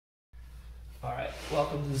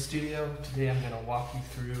Welcome to the studio. Today I'm going to walk you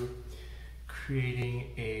through creating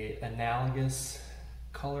an analogous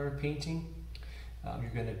color painting. You're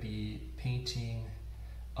going to be painting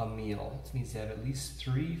a meal. It needs to have at least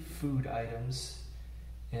 3 food items,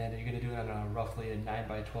 and you're going to do it on roughly a 9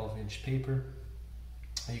 by 12 inch paper.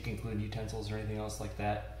 You can include utensils or anything else like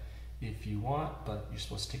that if you want, but you're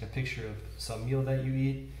supposed to take a picture of some meal that you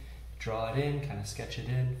eat, draw it in, kind of sketch it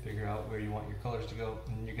in, figure out where you want your colors to go,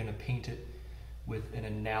 and you're going to paint it with an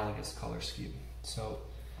analogous color scheme. So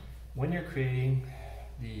when you're creating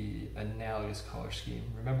the analogous color scheme,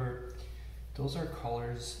 remember those are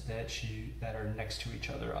colors that are next to each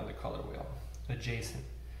other on the color wheel, adjacent.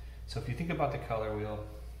 So if you think about the color wheel,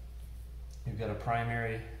 you've got a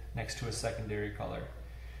primary next to a secondary color.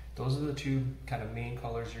 Those are the 2 kind of main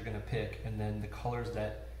colors you're going to pick, and then the colors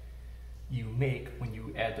that you make when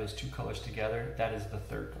you add those 2 colors together, that is the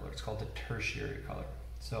 3rd color. It's called the tertiary color.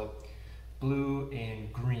 So blue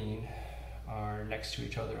and green are next to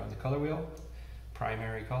each other on the color wheel,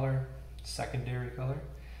 primary color, secondary color,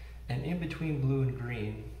 and in between blue and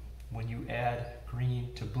green, when you add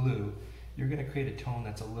green to blue, you're going to create a tone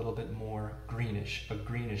that's a little bit more greenish, a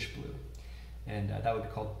greenish blue, and that would be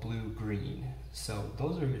called blue-green. So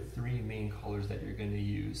those are your 3 main colors that you're going to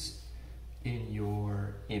use in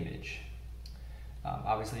your image.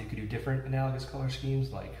 Obviously you could do different analogous color schemes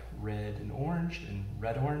like red and orange and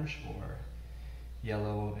red-orange, or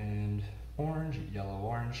yellow and orange,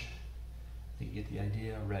 yellow-orange. I think you get the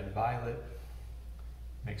idea. Red-violet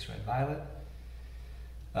makes red-violet.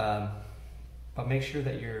 But make sure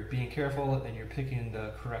that you're being careful and you're picking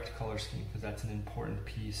the correct color scheme, because that's an important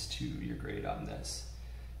piece to your grade on this.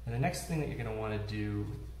 And the next thing that you're going to want to do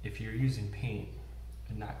if you're using paint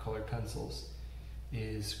and not colored pencils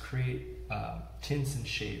is create tints and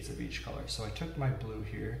shades of each color. So I took my blue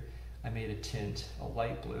here, I made a tint, a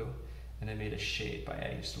light blue, and I made a shade by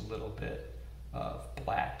adding just a little bit of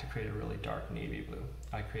black to create a really dark navy blue.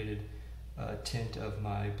 I created a tint of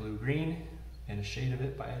my blue-green and a shade of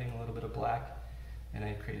it by adding a little bit of black, and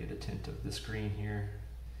I created a tint of this green here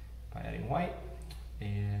by adding white,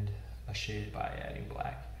 and a shade by adding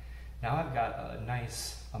black. Now I've got a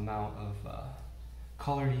nice amount of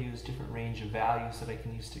color to use, different range of values that I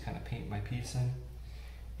can use to kind of paint my piece in,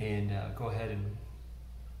 and go ahead and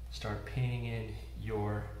start painting in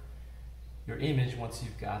your image. Once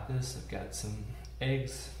you've got this, I've got some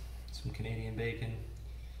eggs, some Canadian bacon,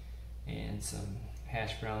 and some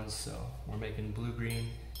hash browns, so we're making blue-green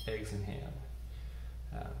eggs and ham.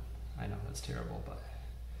 I know that's terrible, but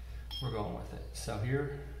we're going with it. So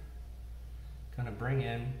here, gonna bring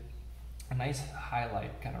in a nice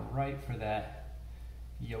highlight, kind of right for that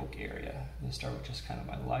yolk area. I'm gonna start with just kind of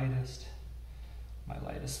my lightest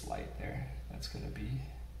light there. That's gonna be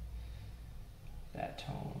that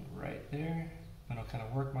tone right there. And I'll kind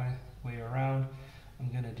of work my way around.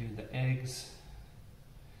 I'm gonna do the eggs,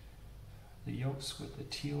 the yolks with the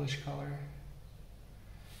tealish color.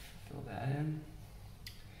 Fill that in.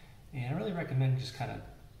 And I really recommend just kind of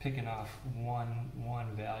picking off one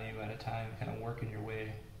value at a time, kind of working your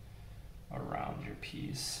way around your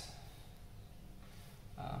piece.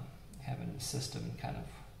 Having a system and kind of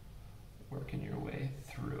working your way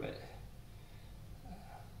through it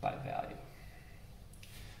by value.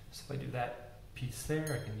 So if I do that piece there,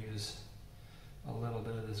 I can use a little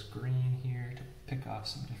bit of this green here to pick off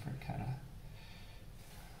some different kind of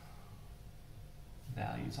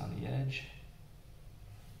values on the edge.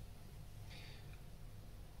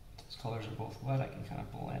 Those colors are both wet. I can kind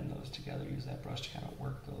of blend those together, use that brush to kind of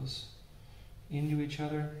work those into each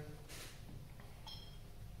other.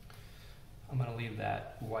 I'm going to leave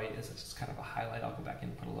that white as it's kind of a highlight. I'll go back in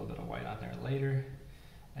and put a little bit of white on there later.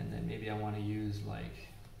 And then maybe I want to use, like,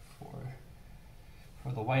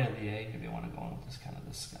 for the white of the egg, maybe I want to go in with this kind of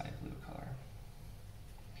the sky blue color.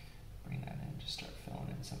 Bring that in, just start filling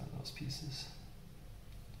in some of those pieces.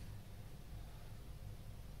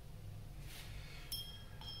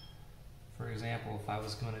 For example, if I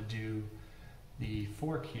was going to do the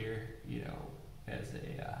fork here, you know, as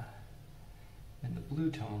a in the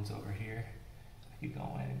blue tones over here, I could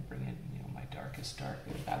go in and bring in, you know, my darkest dark.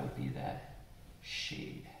 That would be that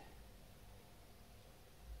shade.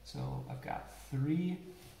 So I've got 3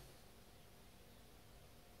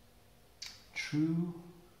 true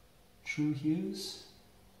hues,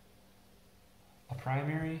 a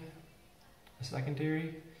primary, a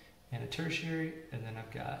secondary, and a tertiary, and then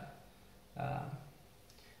I've got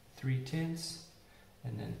 3 tints,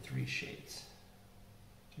 and then 3 shades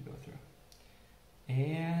to go through.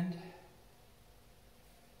 And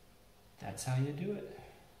that's how you do it.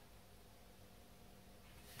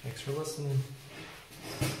 Thanks for listening.